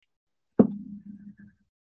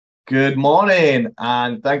Good morning,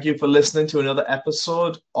 and thank you for listening to another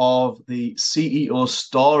episode of the CEO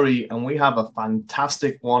Story. And we have a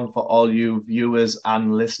fantastic one for all you viewers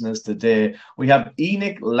and listeners today. We have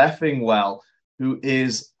Enoch Leffingwell, who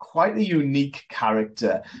is quite a unique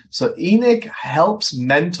character. So Enoch helps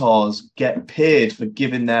mentors get paid for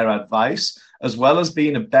giving their advice, as well as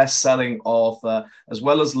being a best-selling author, as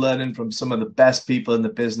well as learning from some of the best people in the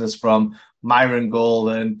business, from Myron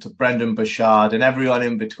Golden to Brendan Burchard and everyone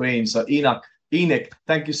in between. So Enoch,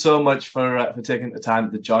 thank you so much for taking the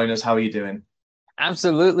time to join us. How are you doing?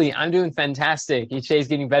 Absolutely. I'm doing fantastic. Each day is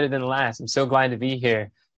getting better than the last. I'm so glad to be here.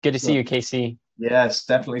 Good to see you, Casey. Yes,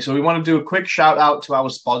 definitely. So we want to do a quick shout out to our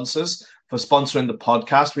sponsors for sponsoring the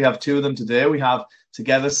podcast. We have two of them today. We have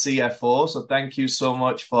Together CFO. So thank you so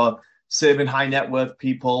much for saving high net worth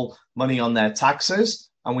people money on their taxes.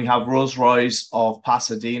 And we have Rolls Royce of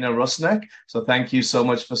Pasadena, Rusnek. So thank you so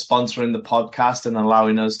much for sponsoring the podcast and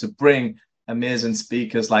allowing us to bring amazing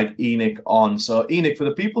speakers like Enoch on. So Enoch, for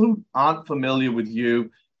the people who aren't familiar with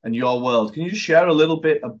you and your world, can you share a little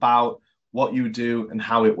bit about what you do and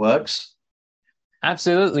how it works?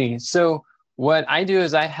 Absolutely. So what I do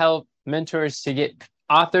is I help mentors to get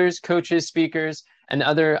authors, coaches, speakers, and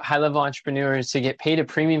other high-level entrepreneurs to get paid a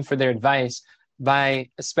premium for their advice by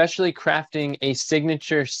especially crafting a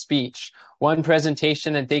signature speech, one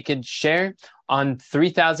presentation that they could share on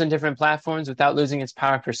 3,000 different platforms without losing its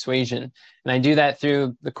power of persuasion. And I do that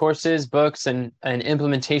through the courses, books, and an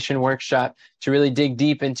implementation workshop to really dig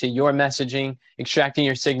deep into your messaging, extracting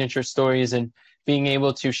your signature stories, and being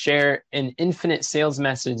able to share an infinite sales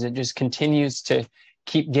message that just continues to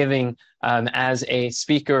keep giving as a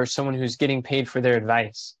speaker or someone who's getting paid for their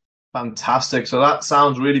advice. Fantastic. So that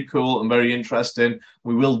sounds really cool and very interesting.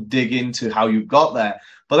 We will dig into how you got there.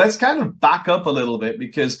 But let's kind of back up a little bit,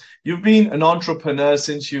 because you've been an entrepreneur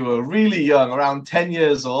since you were really young, around 10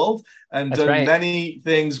 years old, and done many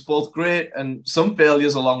things, both great and some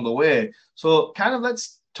failures along the way. So kind of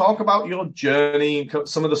let's talk about your journey,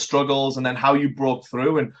 some of the struggles, and then how you broke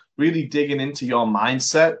through, and really digging into your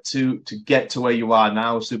mindset to get to where you are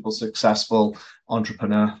now, a super successful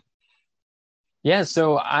entrepreneur. Yeah,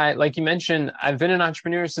 so like you mentioned, I've been an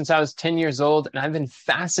entrepreneur since I was 10 years old, and I've been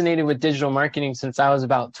fascinated with digital marketing since I was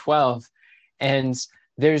about 12. And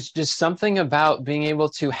there's just something about being able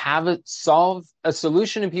to solve a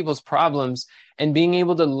solution to people's problems and being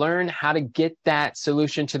able to learn how to get that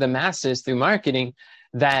solution to the masses through marketing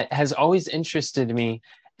that has always interested me.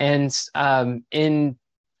 And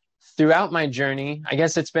throughout my journey, I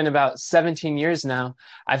guess it's been about 17 years now,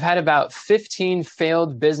 I've had about 15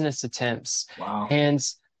 failed business attempts. Wow. And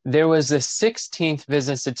there was a 16th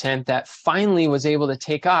business attempt that finally was able to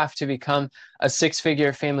take off to become a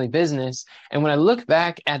six-figure family business. And when I look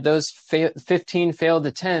back at those 15 failed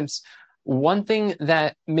attempts, one thing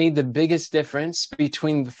that made the biggest difference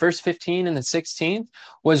between the first 15 and the 16th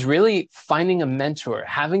was really finding a mentor,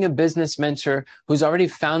 having a business mentor who's already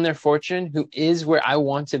found their fortune, who is where I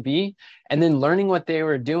want to be, and then learning what they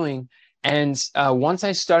were doing. And once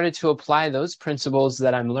I started to apply those principles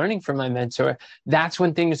that I'm learning from my mentor, that's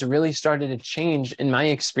when things really started to change in my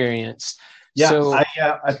experience. Yeah, so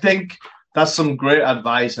I think that's some great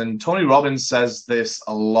advice. And Tony Robbins says this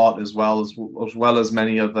a lot as well as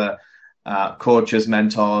many other coaches,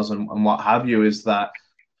 mentors, and what have you, is that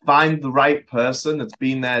find the right person that's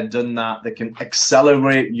been there, done that can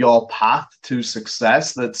accelerate your path to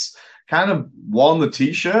success, that's kind of worn the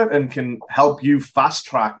t-shirt and can help you fast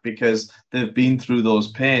track because they've been through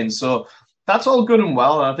those pains. So that's all good and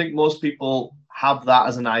well, and I think most people have that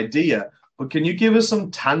as an idea. But can you give us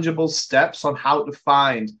some tangible steps on how to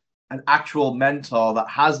find an actual mentor that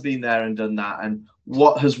has been there and done that, and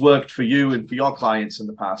what has worked for you and for your clients in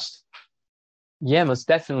the past? Yeah, most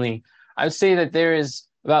definitely. I would say that there is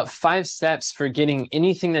about 5 steps for getting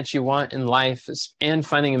anything that you want in life and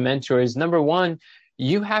finding a mentor. Is number one,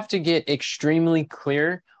 you have to get extremely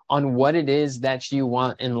clear on what it is that you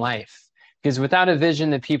want in life. Because without a vision,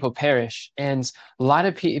 the people perish. And a lot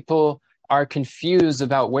of people are confused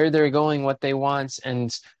about where they're going, what they want, and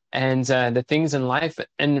the things in life.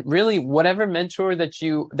 And really, whatever mentor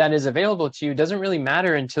that is available to you doesn't really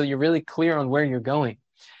matter until you're really clear on where you're going.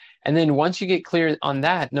 And then once you get clear on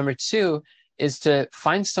that, number 2 is to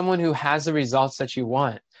find someone who has the results that you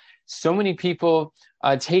want. So many people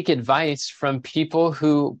take advice from people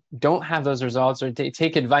who don't have those results, or they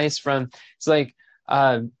take advice from, it's like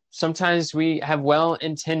sometimes we have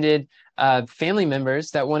well-intended family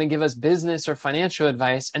members that want to give us business or financial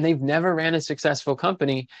advice, and they've never ran a successful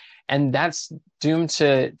company, and that's doomed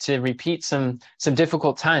to repeat some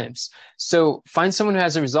difficult times. So find someone who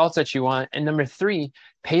has the results that you want, and number three,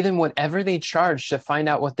 pay them whatever they charge to find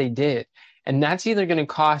out what they did. And that's either going to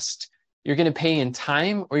cost, you're going to pay in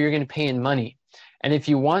time or you're going to pay in money. And if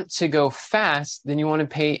you want to go fast, then you want to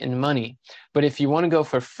pay in money. But if you want to go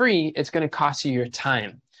for free, it's going to cost you your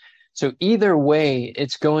time. So either way,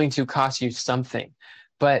 it's going to cost you something.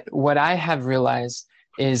 But what I have realized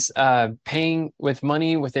is paying with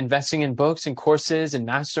money, with investing in books and courses and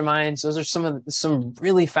masterminds. Those are some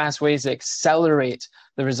really fast ways to accelerate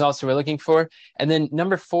the results that we're looking for. And then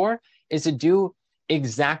number four is to do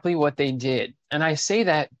exactly what they did. And I say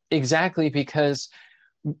that exactly because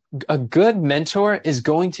a good mentor is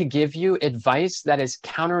going to give you advice that is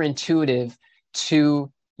counterintuitive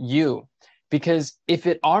to you. Because if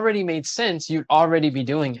it already made sense, you'd already be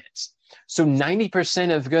doing it. So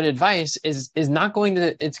 90% of good advice is not going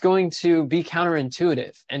to, it's going to be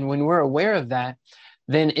counterintuitive. And when we're aware of that,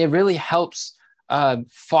 then it really helps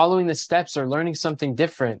following the steps or learning something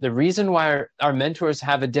different. The reason why our mentors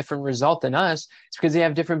have a different result than us is because they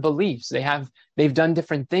have different beliefs. They've done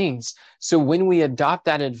different things. So when we adopt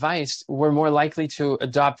that advice, we're more likely to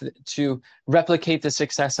replicate the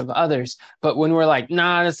success of others. But when we're like,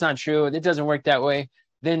 nah, that's not true, it doesn't work that way,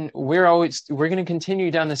 then we're going to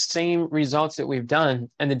continue down the same results that we've done.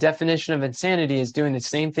 And the definition of insanity is doing the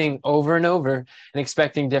same thing over and over and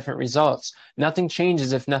expecting different results. Nothing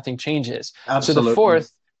changes if nothing changes. Absolutely. So the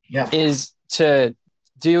fourth is to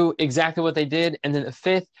do exactly what they did. And then the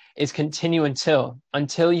fifth is continue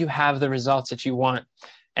until you have the results that you want.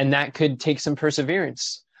 And that could take some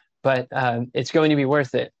perseverance, but it's going to be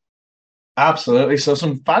worth it. Absolutely. So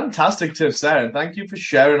some fantastic tips there. And thank you for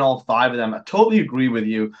sharing all five of them. I totally agree with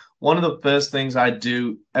you. One of the first things I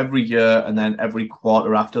do every year and then every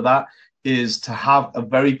quarter after that is to have a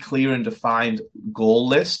very clear and defined goal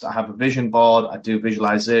list. I have a vision board. I do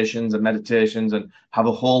visualizations and meditations and have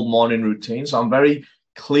a whole morning routine. So I'm very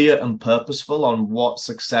clear and purposeful on what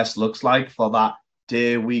success looks like for that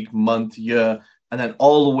day, week, month, year, and then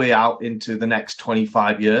all the way out into the next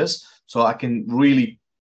 25 years. So I can really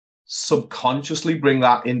subconsciously bring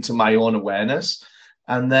that into my own awareness.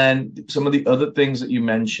 And then some of the other things that you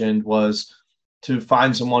mentioned was to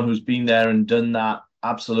find someone who's been there and done that.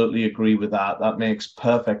 Absolutely agree with that. That makes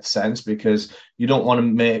perfect sense because you don't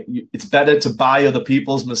want to it's better to buy other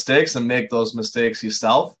people's mistakes than make those mistakes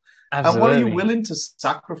yourself. Absolutely. And what are you willing to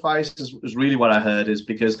sacrifice is really what I heard, is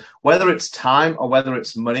because whether it's time or whether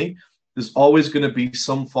it's money, there's always going to be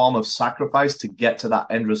some form of sacrifice to get to that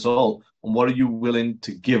end result. And what are you willing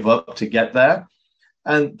to give up to get there?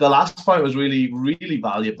 And the last point was really, really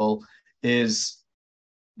valuable is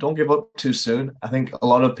don't give up too soon. I think a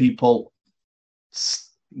lot of people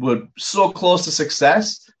were so close to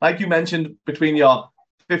success. Like you mentioned, between your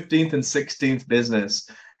 15th and 16th business,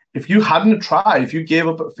 if you hadn't tried, if you gave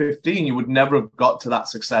up at 15, you would never have got to that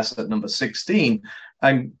success at number 16.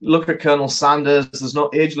 And look at Colonel Sanders. There's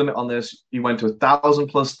no age limit on this. He went to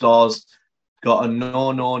 1,000+ doors, got a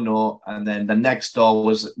no, and then the next door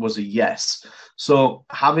was a yes. So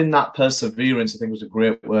having that perseverance, I think, was a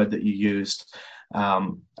great word that you used.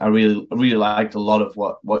 I really liked a lot of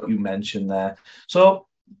what you mentioned there. So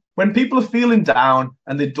when people are feeling down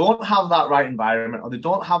and they don't have that right environment or they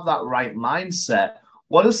don't have that right mindset,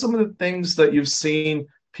 what are some of the things that you've seen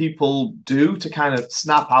people do to kind of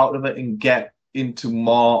snap out of it and get into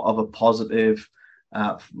more of a positive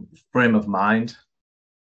frame of mind?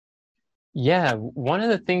 Yeah, one of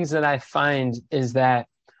the things that I find is that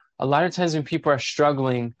a lot of times when people are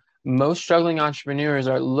struggling, most struggling entrepreneurs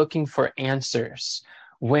are looking for answers.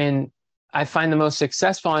 When I find the most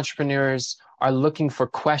successful entrepreneurs are looking for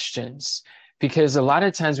questions, because a lot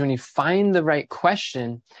of times when you find the right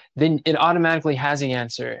question, then it automatically has the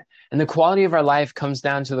answer. And the quality of our life comes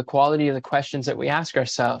down to the quality of the questions that we ask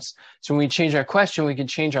ourselves. So when we change our question, we can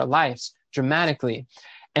change our lives dramatically.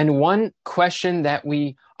 And one question that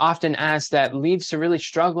we often ask that leads to really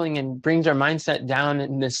struggling and brings our mindset down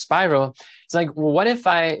in this spiral, it's like, well, what if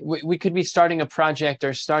we could be starting a project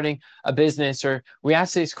or starting a business, or we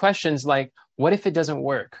ask these questions like, what if it doesn't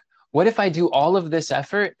work? What if I do all of this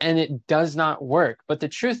effort and it does not work? But the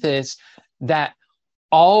truth is that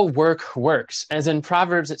all work works. As in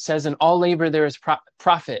Proverbs, it says, in all labor there is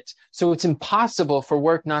profit. So it's impossible for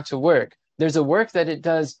work not to work. There's a work that it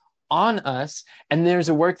does on us, and there's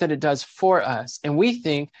a work that it does for us. And we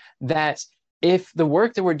think that if the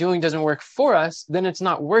work that we're doing doesn't work for us, then it's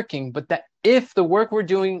not working. But that if the work we're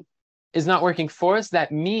doing is not working for us,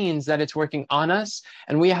 that means that it's working on us.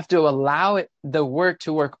 And we have to allow the work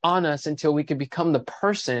to work on us until we can become the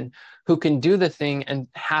person who can do the thing and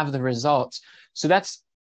have the results. So that's,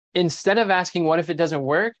 instead of asking, what if it doesn't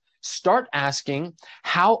work? Start asking,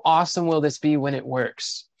 how awesome will this be when it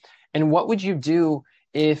works? And what would you do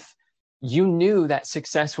if you knew that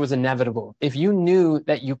success was inevitable? If you knew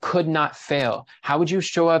that you could not fail, how would you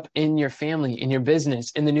show up in your family, in your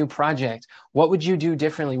business, in the new project? What would you do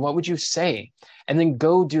differently? What would you say? And then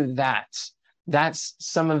go do that. That's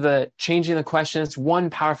some of the changing the question. It's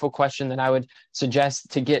one powerful question that I would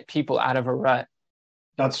suggest to get people out of a rut.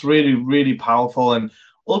 That's really, really powerful. And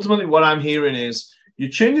ultimately what I'm hearing is you're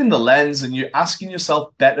changing the lens and you're asking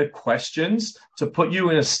yourself better questions to put you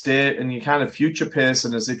in a state, and you're kind of future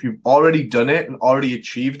pacing as if you've already done it and already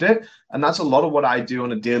achieved it. And that's a lot of what I do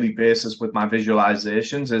on a daily basis with my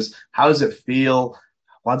visualizations is, how does it feel?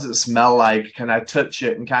 What does it smell like? Can I touch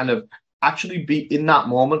it? And kind of actually be in that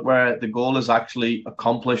moment where the goal is actually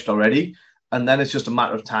accomplished already. And then it's just a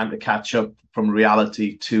matter of time to catch up from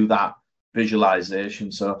reality to that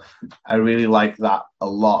visualization. So I really like that a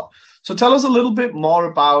lot. So tell us a little bit more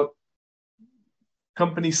about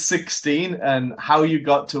Company 16 and how you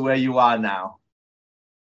got to where you are now.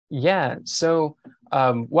 Yeah. So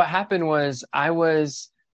what happened was I was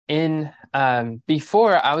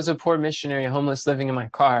before I was a poor missionary, homeless, living in my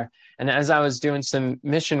car. And as I was doing some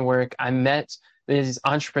mission work, I met these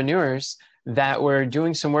entrepreneurs that were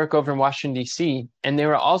doing some work over in Washington, D.C. And they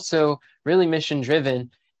were also really mission driven.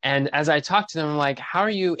 And as I talked to them, I'm like, how are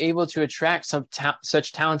you able to attract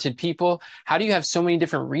such talented people? How do you have so many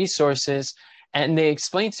different resources? And they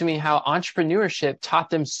explained to me how entrepreneurship taught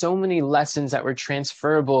them so many lessons that were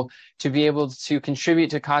transferable to be able to contribute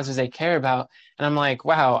to causes they care about. And I'm like,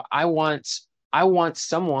 wow, I want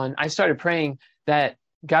someone. I started praying that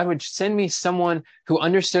God would send me someone who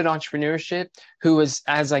understood entrepreneurship, who was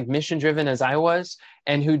as like mission driven as I was,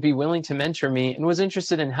 and who'd be willing to mentor me and was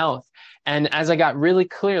interested in health. And as I got really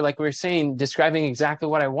clear, like we were saying, describing exactly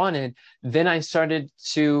what I wanted, then I started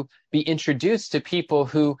to be introduced to people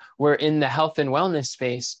who were in the health and wellness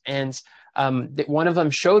space. And one of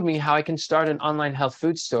them showed me how I can start an online health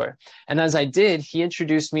food store. And as I did, he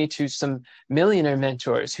introduced me to some millionaire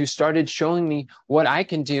mentors who started showing me what I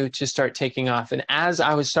can do to start taking off. And as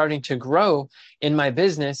I was starting to grow in my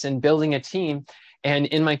business and building a team and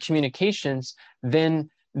in my communications,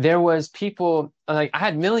 then there was people, like I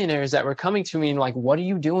had millionaires that were coming to me and like, what are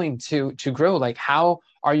you doing to grow? Like, how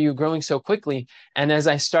are you growing so quickly? And as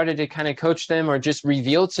I started to kind of coach them or just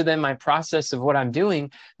reveal to them my process of what I'm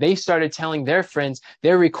doing, they started telling their friends.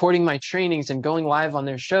 They're recording my trainings and going live on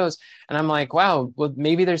their shows. And I'm like, wow, well,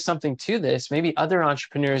 maybe there's something to this. Maybe other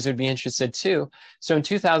entrepreneurs would be interested too. So in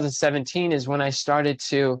 2017 is when I started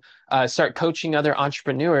to start coaching other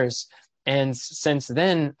entrepreneurs. And since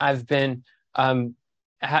then, I've been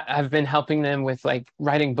helping them with like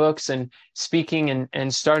writing books and speaking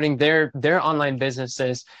and starting their online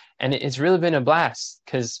businesses. And it's really been a blast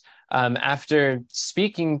because after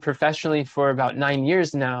speaking professionally for about 9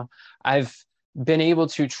 years now, I've been able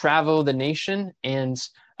to travel the nation and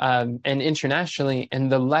internationally.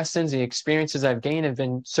 And the lessons, the experiences I've gained have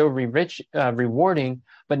been so rewarding.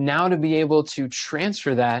 But now to be able to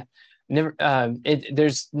transfer that,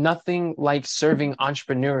 there's nothing like serving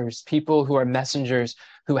entrepreneurs, people who are messengers,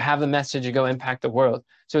 who have a message to go impact the world.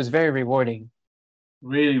 So it's very rewarding.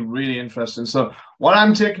 Really, really interesting. So what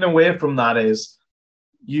I'm taking away from that is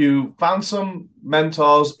you found some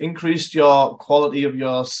mentors, increased your quality of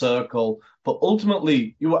your circle, but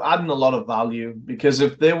ultimately you were adding a lot of value, because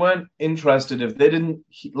if they weren't interested, if they didn't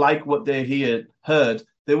like what they heard,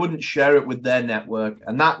 they wouldn't share it with their network.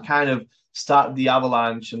 And that kind of started the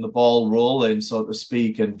avalanche and the ball rolling, so to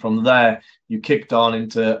speak. And from there, you kicked on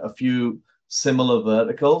into a few similar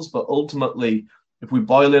verticals. But ultimately, if we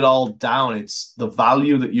boil it all down, it's the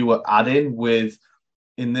value that you were adding with,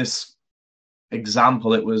 in this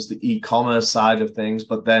example, it was the e-commerce side of things,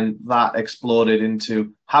 but then that exploded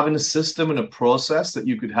into having a system and a process that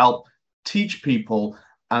you could help teach people.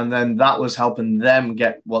 And then that was helping them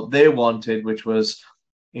get what they wanted, which was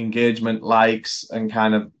engagement, likes, and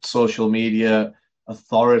kind of social media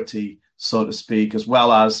authority, so to speak, as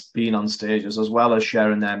well as being on stages, as well as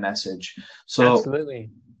sharing their message. So absolutely,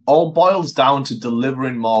 all boils down to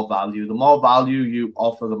delivering more value. The more value you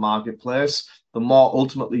offer the marketplace, the more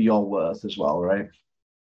ultimately you're worth as well, right?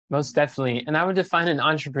 Most definitely. And I would define an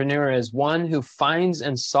entrepreneur as one who finds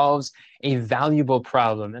and solves a valuable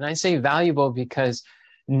problem. And I say valuable because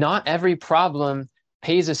not every problem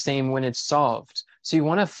pays the same when it's solved. So you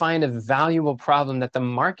want to find a valuable problem that the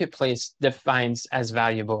marketplace defines as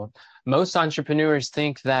valuable. Most entrepreneurs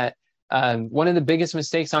think that One of the biggest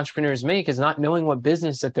mistakes entrepreneurs make is not knowing what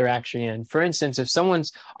business that they're actually in. For instance, if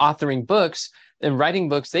someone's authoring books and writing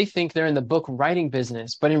books, they think they're in the book writing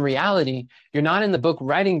business. But in reality, you're not in the book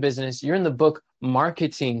writing business. You're in the book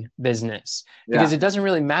marketing business, because it doesn't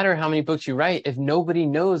really matter how many books you write if nobody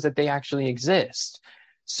knows that they actually exist.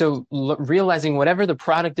 So realizing whatever the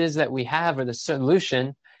product is that we have or the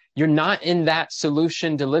solution, you're not in that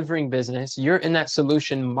solution delivering business. You're in that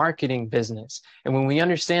solution marketing business. And when we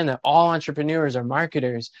understand that all entrepreneurs are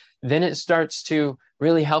marketers, then it starts to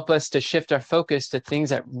really help us to shift our focus to things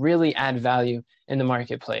that really add value in the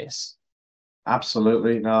marketplace.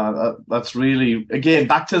 Absolutely. No, that's really, again,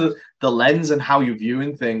 back to the lens and how you're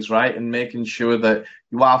viewing things, right? And making sure that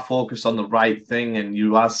you are focused on the right thing and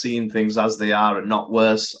you are seeing things as they are and not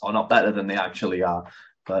worse or not better than they actually are,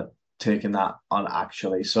 but taking that on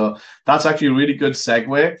actually. So that's actually a really good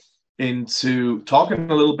segue into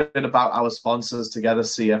talking a little bit about our sponsors, Together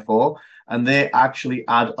CFO, and they actually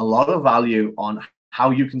add a lot of value on how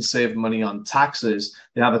you can save money on taxes.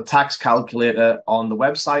 They have a tax calculator on the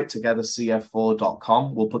website,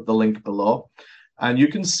 togethercfo.com. We'll put the link below. And you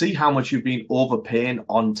can see how much you've been overpaying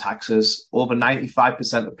on taxes. Over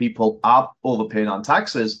 95% of people are overpaying on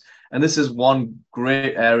taxes. And this is one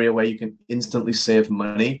great area where you can instantly save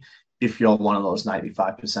money if you're one of those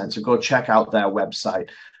 95%. So go check out their website.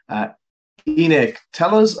 Enoch,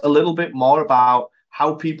 tell us a little bit more about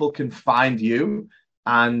how people can find you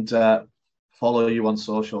and follow you on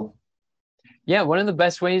social. Yeah, one of the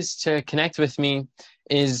best ways to connect with me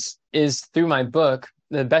is through my book,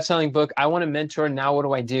 the best-selling book, I Want to Mentor, Now What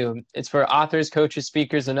Do I Do? It's for authors, coaches,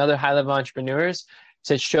 speakers, and other high-level entrepreneurs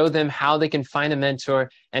to show them how they can find a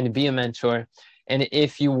mentor and be a mentor. And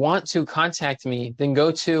if you want to contact me, then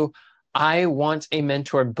go to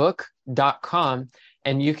iwantamentorbook.com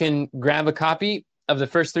and you can grab a copy of the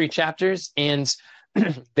first 3 chapters, and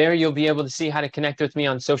there you'll be able to see how to connect with me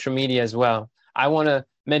on social media as well.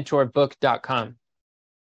 iwantamentorbook.com.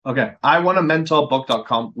 Okay,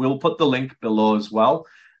 iwantamentorbook.com. We'll put the link below as well.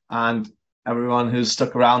 And everyone who's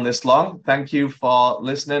stuck around this long, thank you for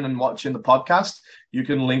listening and watching the podcast. You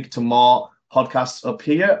can link to more podcasts up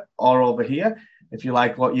here or over here if you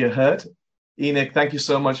like what you heard. Enoch, thank you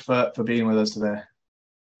so much for being with us today.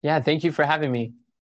 Yeah, thank you for having me.